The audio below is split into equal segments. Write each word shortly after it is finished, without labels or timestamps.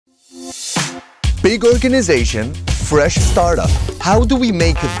Big organization, fresh startup. How do we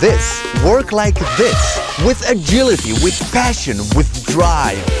make this work like this? With agility, with passion, with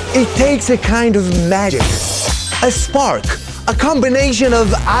drive. It takes a kind of magic, a spark, a combination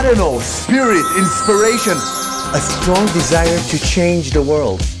of, I don't know, spirit, inspiration, a strong desire to change the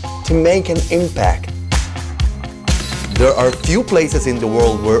world, to make an impact. There are few places in the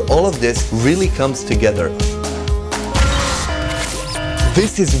world where all of this really comes together.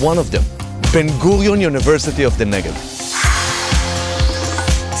 This is one of them, Ben-Gurion University of the Negev.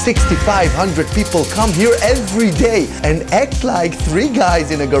 6,500 people come here every day and act like three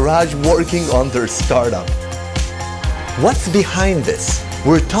guys in a garage working on their startup. What's behind this?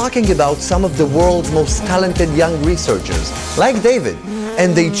 We're talking about some of the world's most talented young researchers, like David,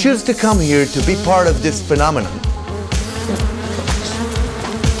 and they choose to come here to be part of this phenomenon.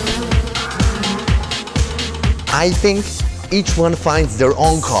 I think each one finds their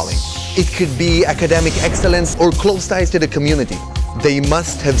own calling. It could be academic excellence or close ties to the community. They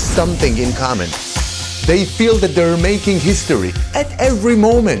must have something in common. They feel that they're making history at every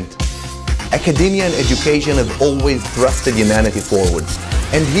moment. Academia and education have always thrusted humanity forward.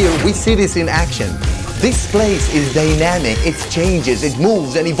 And here we see this in action. This place is dynamic, it changes, it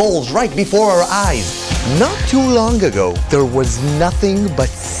moves and evolves right before our eyes. Not too long ago, there was nothing but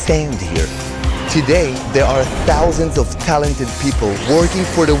sand here. Today, there are thousands of talented people working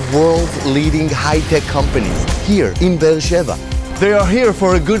for the world's leading high-tech companies here in Beersheba. They are here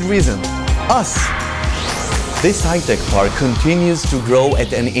for a good reason, us. This high-tech park continues to grow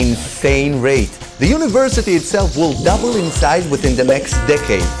at an insane rate. The university itself will double in size within the next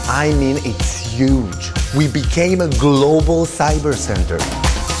decade. I mean, it's huge. We became a global cyber center.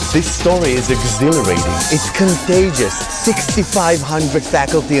 This story is exhilarating. It's contagious. 6,500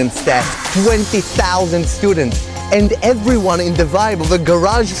 faculty and staff, 20,000 students, and everyone in the vibe of a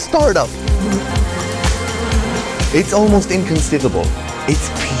garage startup. It's almost inconceivable. It's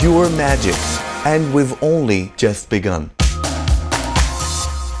pure magic. And we've only just begun.